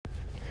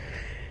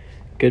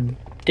Good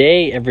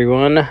day,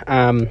 everyone.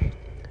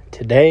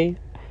 Today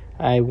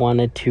I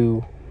wanted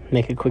to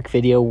make a quick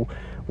video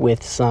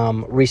with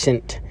some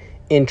recent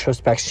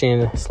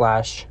introspection /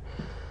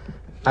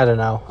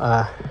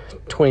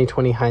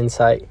 2020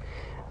 hindsight.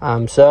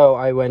 So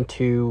I went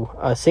to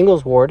a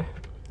singles ward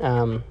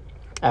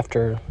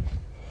after,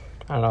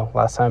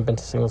 last time I've been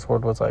to singles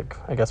ward was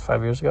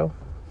 5 years ago,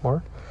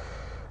 more.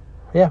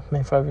 Yeah,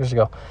 maybe 5 years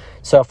ago.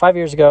 So 5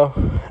 years ago,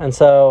 and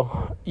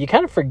so you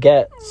kind of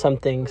forget some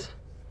things.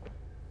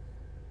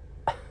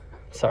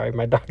 Sorry,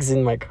 my dog's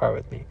in my car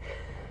with me.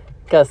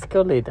 Gus,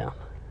 go lay down.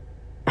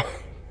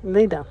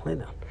 lay down.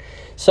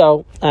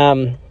 So,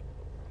 the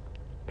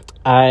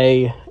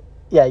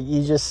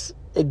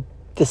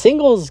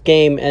singles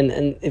game,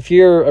 and if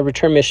you're a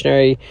return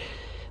missionary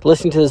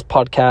listening to this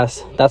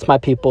podcast, that's my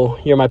people,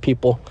 you're my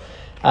people.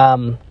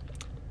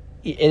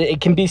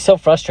 It can be so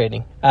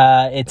frustrating.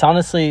 It's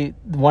honestly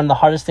one of the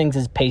hardest things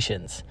is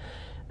patience.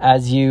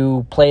 As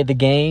you play the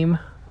game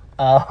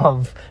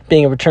of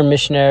being a return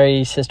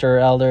missionary, sister,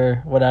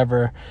 elder,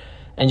 whatever,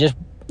 and just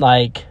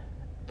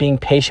being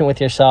patient with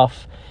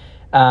yourself,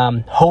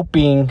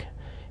 hoping,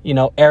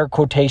 air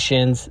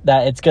quotations,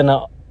 that it's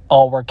gonna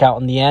all work out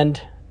in the end,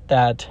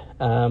 that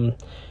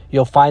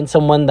you'll find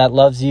someone that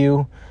loves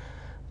you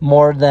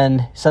more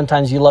than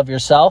sometimes you love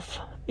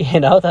yourself.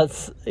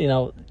 That's,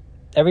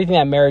 everything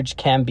that marriage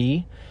can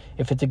be,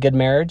 if it's a good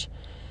marriage.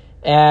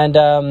 And,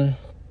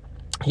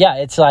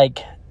 it's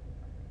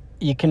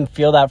you can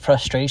feel that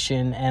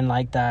frustration and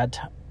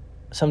that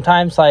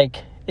sometimes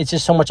it's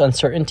just so much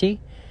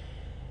uncertainty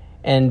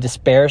and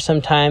despair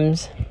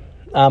sometimes.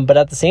 But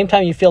at the same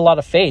time, you feel a lot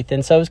of faith.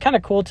 And so it was kind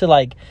of cool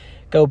to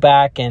go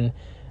back and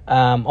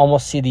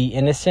almost see the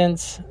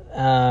innocence,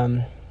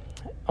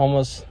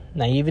 almost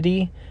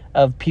naivety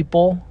of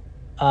people.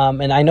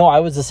 And I know I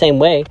was the same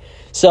way.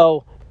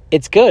 So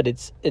it's good.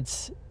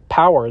 It's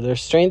power.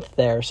 There's strength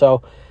there.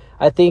 So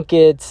I think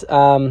it's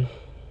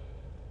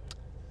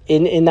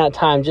in that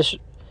time, just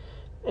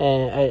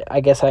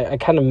I guess I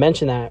kind of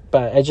mentioned that,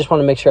 but I just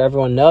want to make sure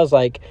everyone knows,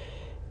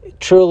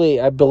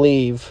 truly I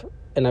believe,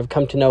 and I've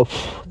come to know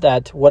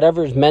that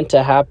whatever is meant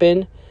to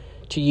happen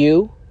to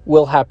you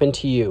will happen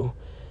to you.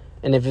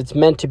 And if it's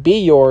meant to be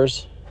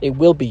yours, it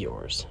will be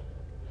yours.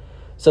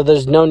 So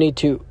there's no need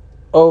to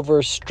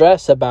over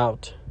stress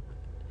about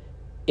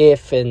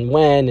if and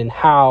when and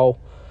how,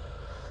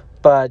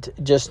 but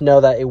just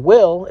know that it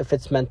will if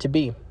it's meant to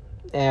be.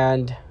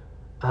 And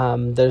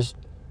there's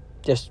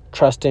just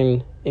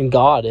trusting in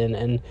God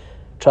and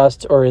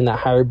trust, or in that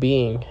higher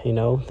being,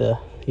 the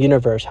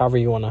universe, however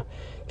you want to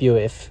view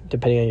it,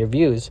 depending on your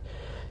views.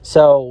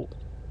 So,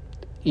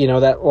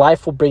 that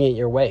life will bring it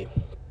your way.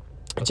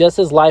 Just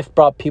as life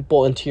brought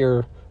people into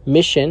your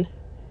mission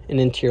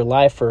and into your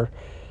life for a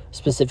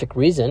specific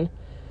reason,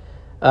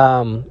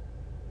 the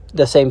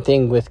same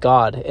thing with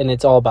God. And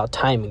it's all about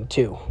timing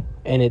too.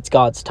 And it's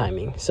God's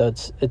timing. So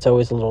it's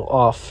always a little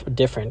off,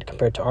 different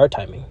compared to our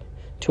timing.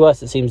 To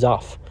us, it seems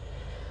off.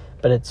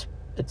 But it's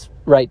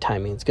right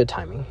timing. It's good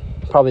timing.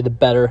 Probably the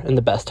better and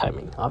the best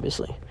timing,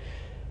 obviously.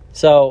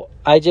 So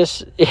I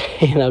just,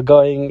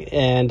 going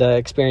and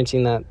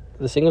experiencing the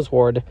singles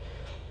ward,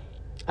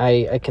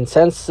 I can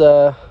sense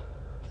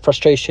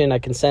frustration. I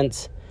can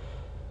sense,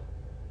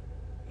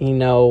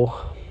 it's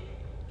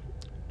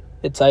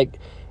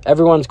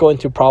everyone's going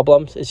through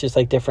problems. It's just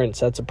different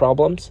sets of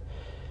problems.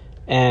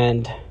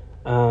 And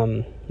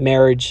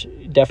marriage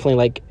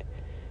definitely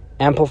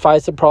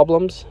amplifies the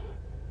problems,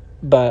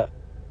 but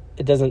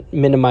it doesn't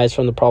minimize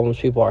from the problems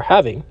people are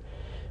having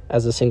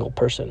as a single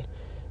person.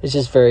 It's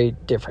just very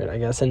different, I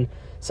guess. And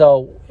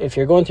so if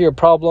you're going through your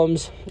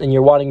problems and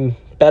you're wanting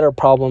better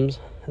problems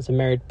as a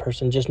married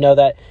person, just know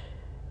that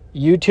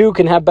you too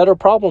can have better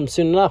problems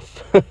soon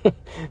enough.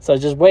 So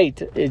just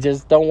wait.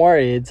 Don't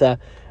worry. It's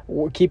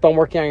keep on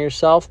working on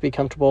yourself, be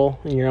comfortable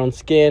in your own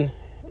skin,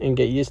 and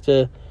get used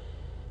to,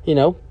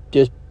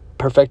 just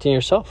perfecting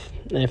yourself.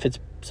 And if it's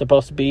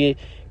supposed to be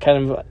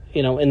kind of,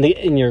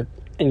 in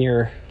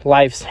your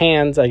life's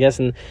hands, I guess,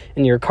 in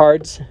your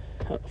cards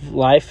of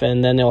life,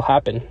 and then it'll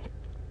happen.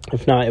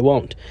 If not, it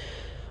won't.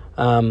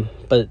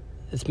 But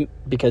it's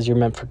because you're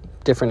meant for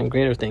different and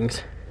greater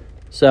things.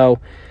 So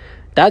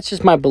that's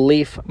just my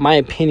belief, my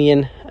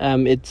opinion.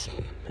 It's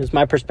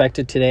my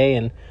perspective today,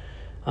 and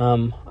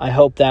I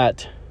hope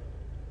that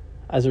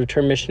as a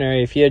return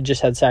missionary, if you had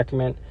just had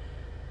sacrament,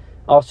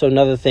 also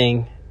another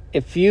thing,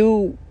 if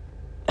you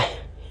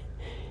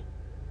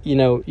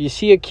you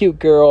see a cute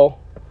girl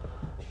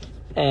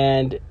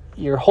and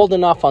you're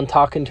holding off on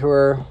talking to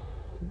her,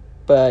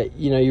 but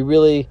you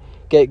really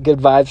get good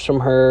vibes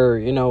from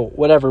her,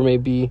 whatever it may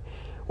be,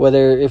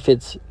 whether if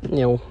it's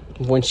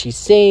when she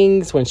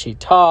sings, when she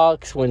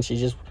talks, when she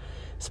just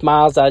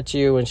smiles at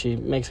you, when she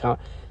makes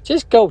comments,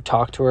 just go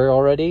talk to her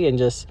already, and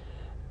just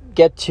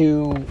get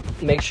to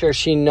make sure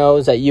she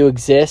knows that you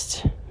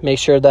exist. Make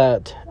sure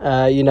that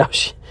you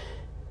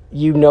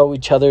know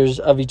each other's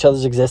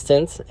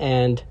existence,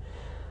 and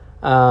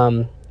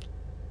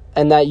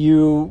that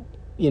you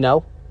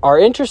are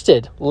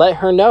interested, let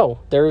her know.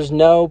 There's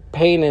no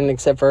pain in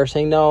except for her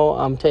saying, no,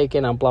 I'm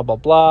taken, I'm blah, blah,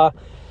 blah.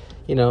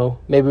 You know,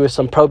 maybe with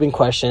some probing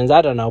questions,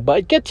 I don't know.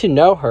 But get to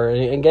know her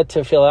and get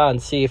to feel out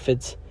and see if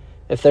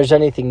there's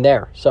anything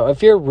there. So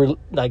if you're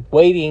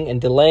waiting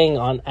and delaying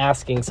on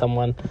asking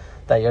someone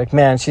that you're like,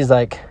 man, she's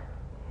like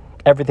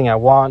everything I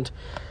want,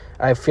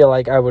 I feel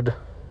like I would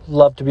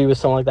love to be with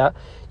someone like that.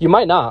 You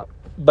might not,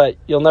 but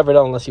you'll never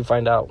know unless you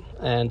find out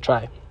and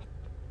try.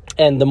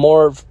 And the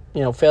more,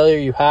 failure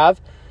you have,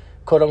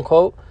 quote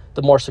unquote,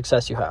 the more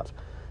success you have.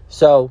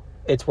 So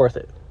it's worth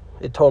it.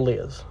 It totally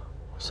is.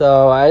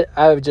 So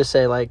I would just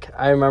say,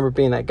 I remember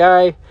being that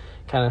guy,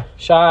 kind of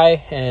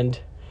shy, and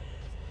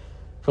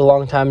for a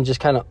long time just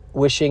kind of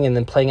wishing and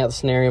then playing out the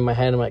scenario in my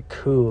head. I'm like,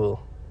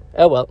 cool.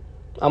 Oh, well,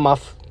 I'm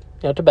off,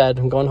 to bed.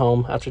 I'm going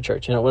home after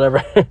church,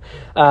 whatever.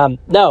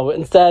 No,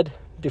 instead,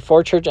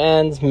 before church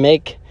ends,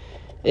 make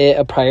it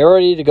a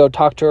priority to go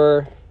talk to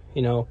her,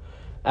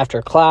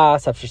 after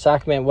class, after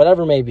sacrament,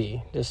 whatever it may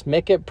be. Just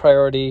make it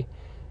priority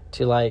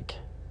to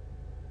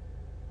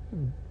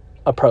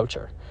approach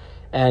her.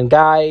 And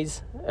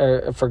guys,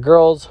 or for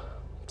girls,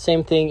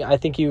 same thing. I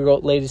think you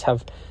ladies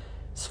have,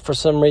 for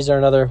some reason or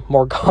another,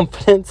 more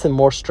confidence and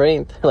more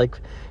strength,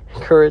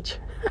 courage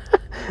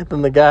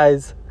than the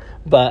guys.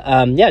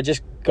 But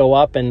just go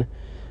up and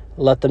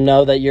let them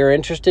know that you're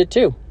interested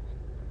too.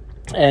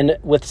 And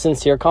with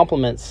sincere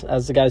compliments,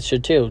 as the guys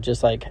should too.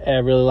 Just hey, I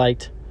really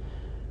liked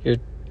your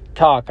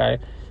talk.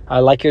 I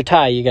like your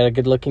tie. You got a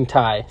good looking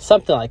tie.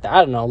 Something like that.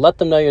 I don't know. Let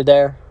them know you're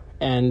there.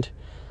 And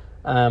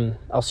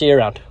I'll see you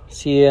around.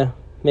 See you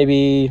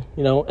maybe,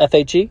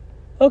 FHE.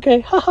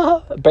 Okay. Ha ha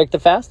ha. Break the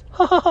fast.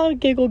 Ha ha ha.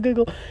 Giggle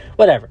giggle.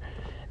 Whatever.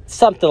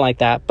 Something like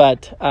that.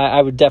 But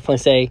I would definitely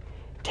say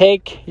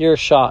take your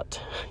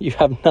shot. You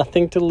have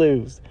nothing to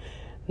lose.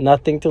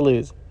 Nothing to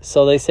lose.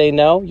 So they say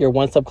no, you're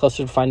one step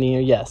closer to finding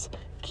your yes.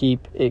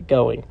 Keep it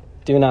going.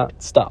 Do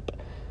not stop.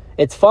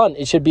 It's fun.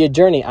 It should be a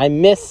journey. I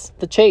miss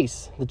the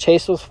chase. The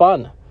chase was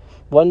fun.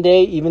 One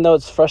day, even though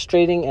it's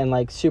frustrating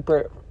and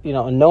super,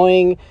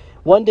 annoying,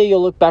 one day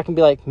you'll look back and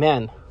be like,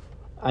 man,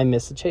 I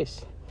miss the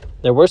chase.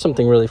 There was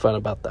something really fun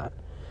about that.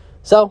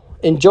 So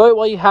enjoy it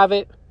while you have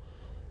it,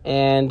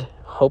 and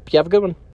hope you have a good one.